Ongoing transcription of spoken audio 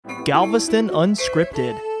Galveston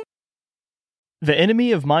Unscripted. The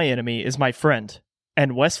enemy of my enemy is my friend,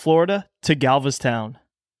 and West Florida to Galvestown.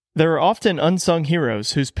 There are often unsung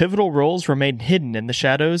heroes whose pivotal roles remain hidden in the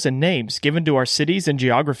shadows and names given to our cities and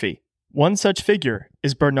geography. One such figure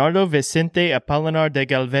is Bernardo Vicente Apolinar de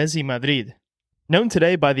Galvez y Madrid, known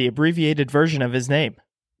today by the abbreviated version of his name,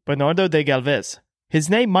 Bernardo de Galvez.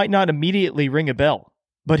 His name might not immediately ring a bell,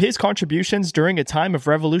 but his contributions during a time of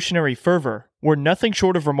revolutionary fervor were nothing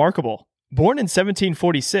short of remarkable. Born in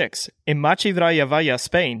 1746 in Machivrayavaya,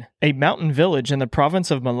 Spain, a mountain village in the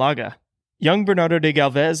province of Malaga, young Bernardo de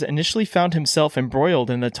Galvez initially found himself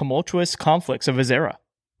embroiled in the tumultuous conflicts of his era.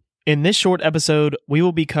 In this short episode, we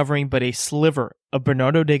will be covering but a sliver of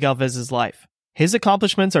Bernardo de Galvez's life. His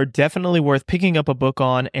accomplishments are definitely worth picking up a book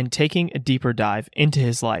on and taking a deeper dive into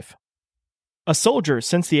his life. A soldier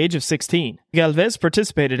since the age of 16, Galvez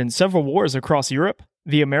participated in several wars across Europe,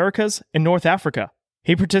 the Americas, and North Africa.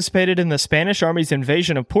 He participated in the Spanish Army's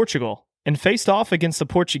invasion of Portugal and faced off against the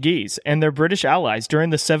Portuguese and their British allies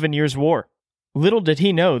during the 7 Years' War. Little did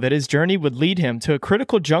he know that his journey would lead him to a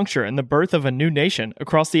critical juncture in the birth of a new nation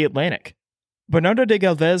across the Atlantic. Bernardo de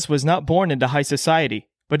Galvez was not born into high society,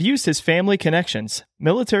 but used his family connections,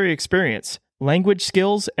 military experience, language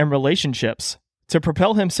skills, and relationships to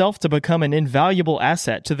propel himself to become an invaluable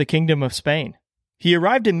asset to the Kingdom of Spain. He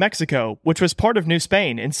arrived in Mexico, which was part of New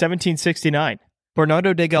Spain, in 1769.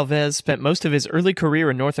 Bernardo de Galvez spent most of his early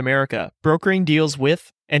career in North America, brokering deals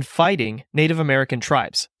with and fighting Native American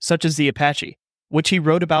tribes, such as the Apache, which he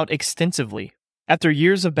wrote about extensively. After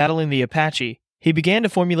years of battling the Apache, he began to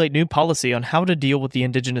formulate new policy on how to deal with the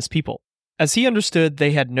indigenous people, as he understood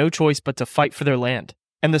they had no choice but to fight for their land,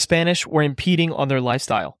 and the Spanish were impeding on their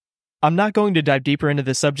lifestyle. I'm not going to dive deeper into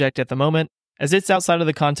this subject at the moment, as it's outside of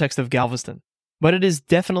the context of Galveston, but it is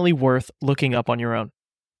definitely worth looking up on your own.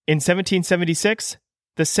 In 1776,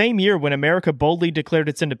 the same year when America boldly declared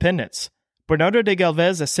its independence, Bernardo de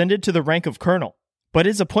Galvez ascended to the rank of colonel, but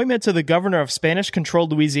his appointment to the governor of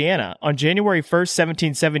Spanish-controlled Louisiana on January 1,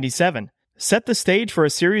 1777, set the stage for a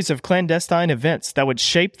series of clandestine events that would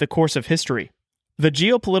shape the course of history. The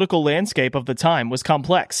geopolitical landscape of the time was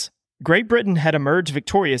complex. Great Britain had emerged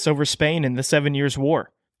victorious over Spain in the 7 Years'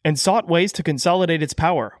 War, and sought ways to consolidate its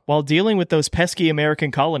power while dealing with those pesky American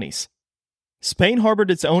colonies. Spain harbored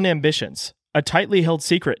its own ambitions, a tightly held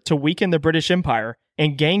secret to weaken the British Empire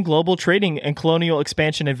and gain global trading and colonial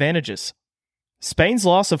expansion advantages. Spain's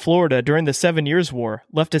loss of Florida during the 7 Years' War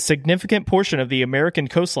left a significant portion of the American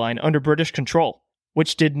coastline under British control,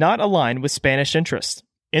 which did not align with Spanish interests.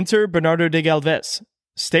 Enter Bernardo de Galvez,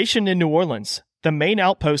 stationed in New Orleans, the main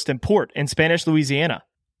outpost and port in Spanish Louisiana.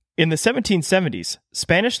 In the 1770s,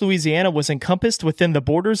 Spanish Louisiana was encompassed within the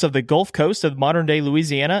borders of the Gulf Coast of modern-day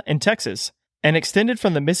Louisiana and Texas, and extended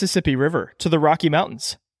from the Mississippi River to the Rocky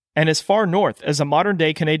Mountains, and as far north as the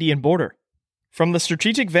modern-day Canadian border. From the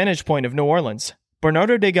strategic vantage point of New Orleans,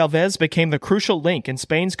 Bernardo de Galvez became the crucial link in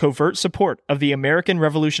Spain's covert support of the American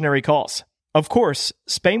revolutionary cause. Of course,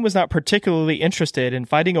 Spain was not particularly interested in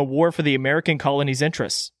fighting a war for the American colony's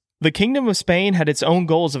interests. The Kingdom of Spain had its own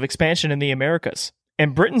goals of expansion in the Americas,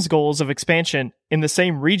 and Britain's goals of expansion in the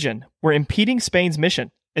same region were impeding Spain's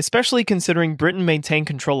mission, especially considering Britain maintained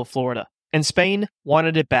control of Florida, and Spain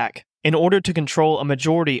wanted it back in order to control a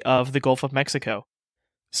majority of the Gulf of Mexico.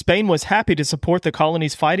 Spain was happy to support the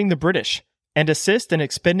colonies fighting the British and assist in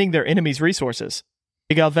expending their enemies' resources.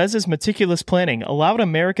 De Galvez's meticulous planning allowed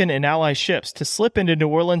American and Allied ships to slip into New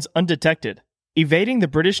Orleans undetected, evading the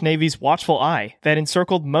British Navy's watchful eye that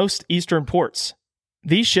encircled most eastern ports.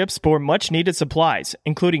 These ships bore much-needed supplies,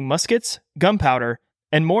 including muskets, gunpowder,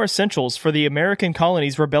 and more essentials for the American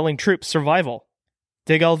colony's rebelling troops' survival.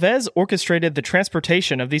 De Galvez orchestrated the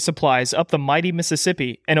transportation of these supplies up the mighty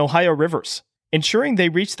Mississippi and Ohio rivers, ensuring they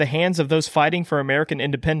reached the hands of those fighting for American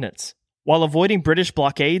independence, while avoiding British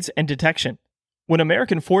blockades and detection. When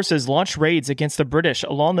American forces launched raids against the British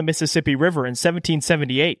along the Mississippi River in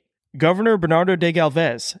 1778, Governor Bernardo de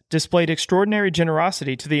Galvez displayed extraordinary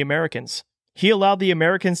generosity to the Americans. He allowed the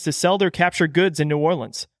Americans to sell their captured goods in New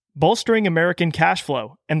Orleans, bolstering American cash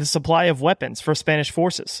flow and the supply of weapons for Spanish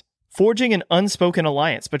forces, forging an unspoken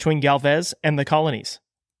alliance between Galvez and the colonies.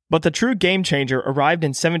 But the true game-changer arrived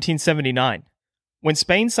in 1779, when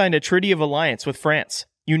Spain signed a treaty of alliance with France,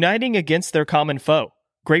 uniting against their common foe,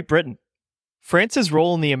 Great Britain. France's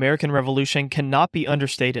role in the American Revolution cannot be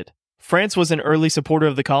understated. France was an early supporter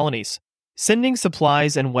of the colonies, sending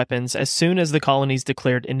supplies and weapons as soon as the colonies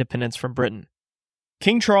declared independence from Britain.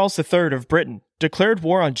 King Charles III of Britain declared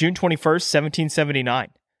war on June 21, 1779.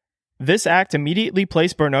 This act immediately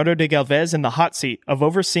placed Bernardo de Galvez in the hot seat of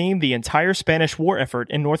overseeing the entire Spanish war effort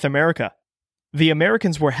in North America. The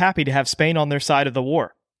Americans were happy to have Spain on their side of the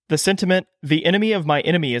war. The sentiment, "the enemy of my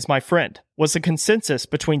enemy is my friend," was a consensus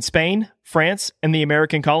between Spain, France, and the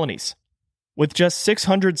American colonies. With just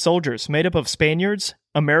 600 soldiers made up of Spaniards,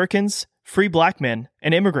 Americans, free black men,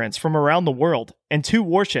 and immigrants from around the world, and 2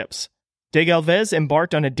 warships, de Galvez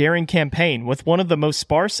embarked on a daring campaign with one of the most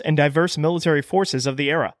sparse and diverse military forces of the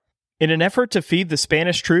era. In an effort to feed the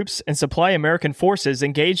Spanish troops and supply American forces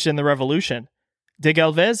engaged in the revolution, de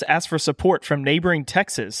Galvez asked for support from neighboring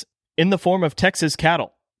Texas in the form of Texas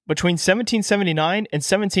cattle. Between 1779 and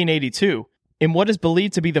 1782, in what is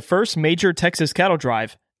believed to be the first major Texas cattle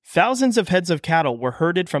drive, thousands of heads of cattle were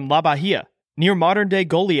herded from La Bahia, near modern-day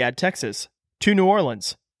Goliad, Texas, to New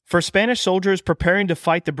Orleans, for Spanish soldiers preparing to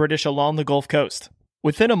fight the British along the Gulf Coast.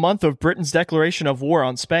 Within a month of Britain's declaration of war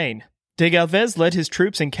on Spain, de Galvez led his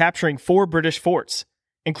troops in capturing 4 British forts,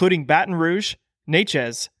 including Baton Rouge,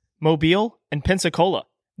 Natchez, Mobile, and Pensacola.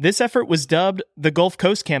 This effort was dubbed the Gulf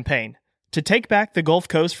Coast Campaign, to take back the Gulf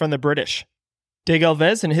Coast from the British. De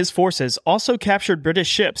Galvez and his forces also captured British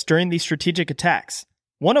ships during these strategic attacks,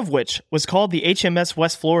 one of which was called the HMS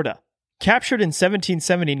West Florida. Captured in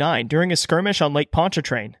 1779 during a skirmish on Lake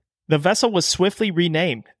Pontchartrain, the vessel was swiftly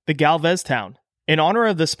renamed the Galvez Town, in honor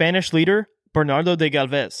of the Spanish leader Bernardo de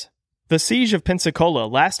Galvez. The siege of Pensacola,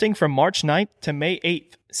 lasting from March 9th to May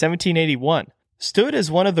 8th, 1781, stood as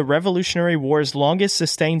one of the Revolutionary War's longest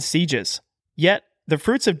sustained sieges. Yet, the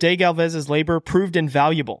fruits of de Galvez's labor proved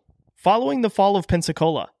invaluable. Following the fall of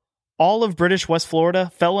Pensacola, all of British West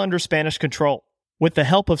Florida fell under Spanish control. With the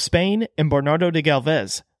help of Spain and Bernardo de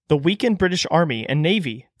Galvez, the weakened British Army and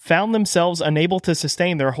Navy found themselves unable to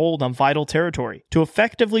sustain their hold on vital territory to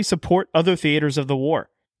effectively support other theaters of the war.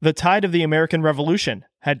 The tide of the American Revolution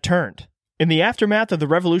had turned. In the aftermath of the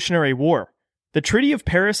Revolutionary War, the Treaty of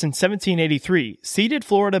Paris in 1783 ceded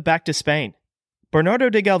Florida back to Spain. Bernardo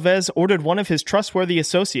de Galvez ordered one of his trustworthy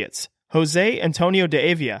associates, José Antonio de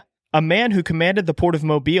Evia, a man who commanded the port of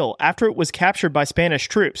Mobile after it was captured by Spanish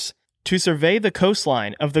troops, to survey the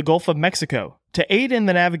coastline of the Gulf of Mexico to aid in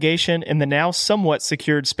the navigation in the now somewhat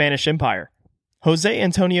secured Spanish Empire. José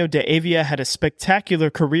Antonio de Evia had a spectacular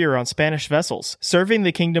career on Spanish vessels, serving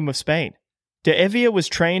the Kingdom of Spain. De Evia was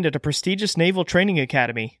trained at a prestigious naval training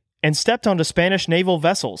academy and stepped onto Spanish naval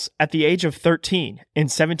vessels at the age of 13 in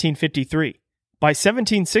 1753. By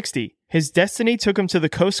 1760, his destiny took him to the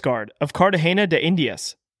Coast Guard of Cartagena de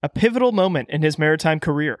Indias, a pivotal moment in his maritime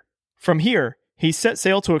career. From here, he set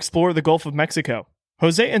sail to explore the Gulf of Mexico.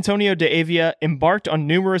 José Antonio de Evia embarked on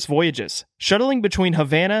numerous voyages, shuttling between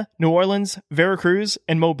Havana, New Orleans, Veracruz,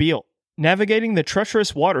 and Mobile, navigating the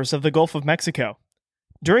treacherous waters of the Gulf of Mexico.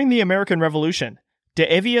 During the American Revolution, de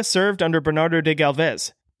Evia served under Bernardo de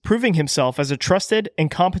Galvez, proving himself as a trusted and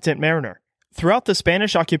competent mariner. Throughout the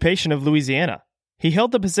Spanish occupation of Louisiana, he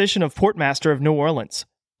held the position of portmaster of New Orleans,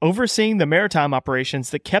 overseeing the maritime operations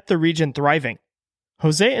that kept the region thriving.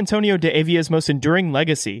 José Antonio de Evia's most enduring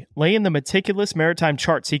legacy lay in the meticulous maritime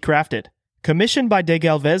charts he crafted. Commissioned by de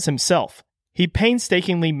Galvez himself, he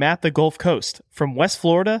painstakingly mapped the Gulf Coast from West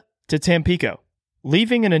Florida to Tampico,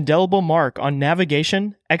 leaving an indelible mark on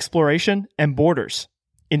navigation, exploration, and borders.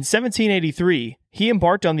 In 1783, he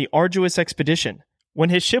embarked on the arduous expedition. When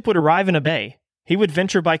his ship would arrive in a bay, he would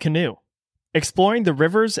venture by canoe, exploring the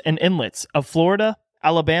rivers and inlets of Florida,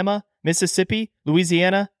 Alabama, Mississippi,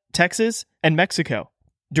 Louisiana, Texas, and Mexico.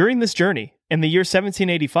 During this journey, in the year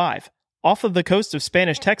 1785, off of the coast of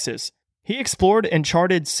Spanish Texas, he explored and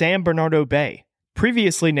charted San Bernardo Bay,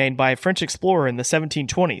 previously named by a French explorer in the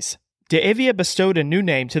 1720s. De Evia bestowed a new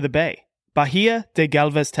name to the bay, Bahia de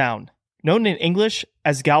Galvez Town, known in English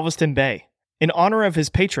as Galveston Bay, in honor of his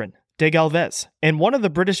patron, de Galvez, and one of the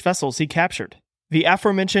British vessels he captured, the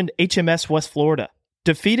aforementioned HMS West Florida,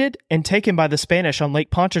 defeated and taken by the Spanish on Lake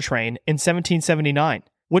Pontchartrain in 1779,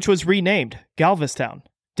 which was renamed Galveston.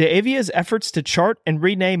 De Evia's efforts to chart and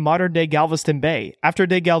rename modern-day Galveston Bay after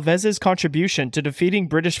de Galvez's contribution to defeating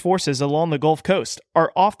British forces along the Gulf Coast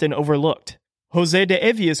are often overlooked. José de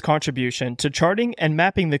Evia's contribution to charting and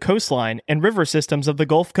mapping the coastline and river systems of the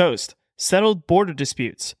Gulf Coast settled border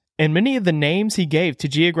disputes, and many of the names he gave to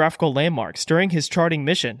geographical landmarks during his charting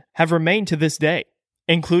mission have remained to this day,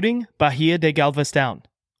 including Bahia de Galveston,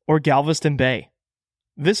 or Galveston Bay.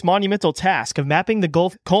 This monumental task of mapping the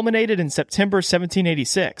Gulf culminated in September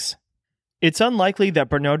 1786. It's unlikely that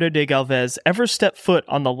Bernardo de Galvez ever stepped foot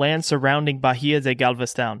on the land surrounding Bahia de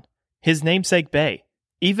Galveston, his namesake bay,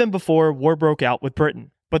 even before war broke out with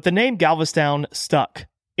Britain. But the name Galveston stuck.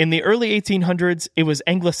 In the early 1800s, it was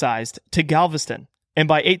anglicized to Galveston, and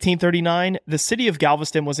by 1839, the city of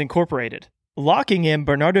Galveston was incorporated, locking in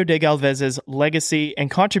Bernardo de Galvez's legacy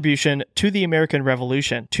and contribution to the American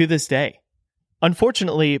Revolution to this day.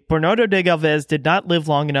 Unfortunately, Bernardo de Galvez did not live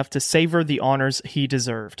long enough to savor the honors he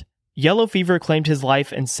deserved. Yellow fever claimed his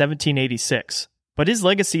life in 1786, but his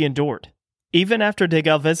legacy endured. Even after de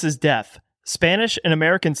Galvez's death, Spanish and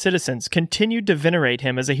American citizens continued to venerate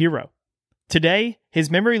him as a hero. Today, his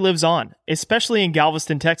memory lives on, especially in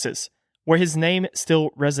Galveston, Texas, where his name still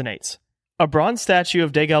resonates. A bronze statue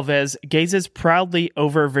of de Galvez gazes proudly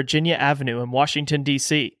over Virginia Avenue in Washington,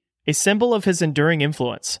 D.C., a symbol of his enduring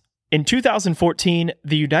influence. In 2014,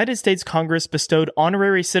 the United States Congress bestowed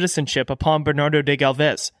honorary citizenship upon Bernardo de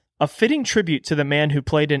Galvez, a fitting tribute to the man who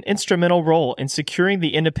played an instrumental role in securing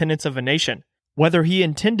the independence of a nation, whether he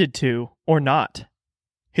intended to or not.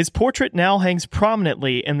 His portrait now hangs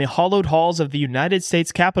prominently in the hollowed halls of the United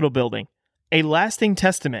States Capitol building, a lasting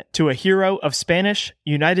testament to a hero of Spanish,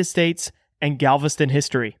 United States, and Galveston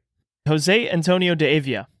history. Jose Antonio de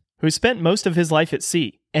Evia, who spent most of his life at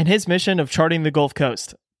sea, and his mission of charting the Gulf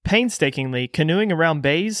Coast, painstakingly canoeing around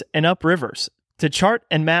bays and up rivers to chart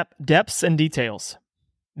and map depths and details.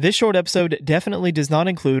 This short episode definitely does not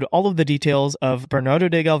include all of the details of Bernardo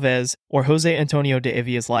de Galvez or Jose Antonio de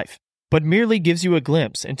Evia's life, but merely gives you a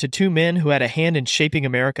glimpse into two men who had a hand in shaping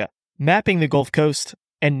America, mapping the Gulf Coast,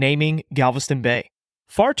 and naming Galveston Bay.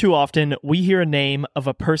 Far too often, we hear a name of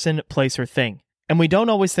a person, place, or thing, and we don't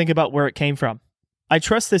always think about where it came from. I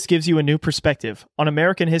trust this gives you a new perspective on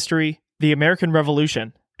American history, the American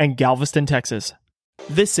Revolution, and Galveston, Texas.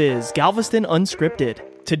 This is Galveston Unscripted.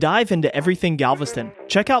 To dive into everything Galveston,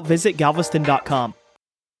 check out visitgalveston.com.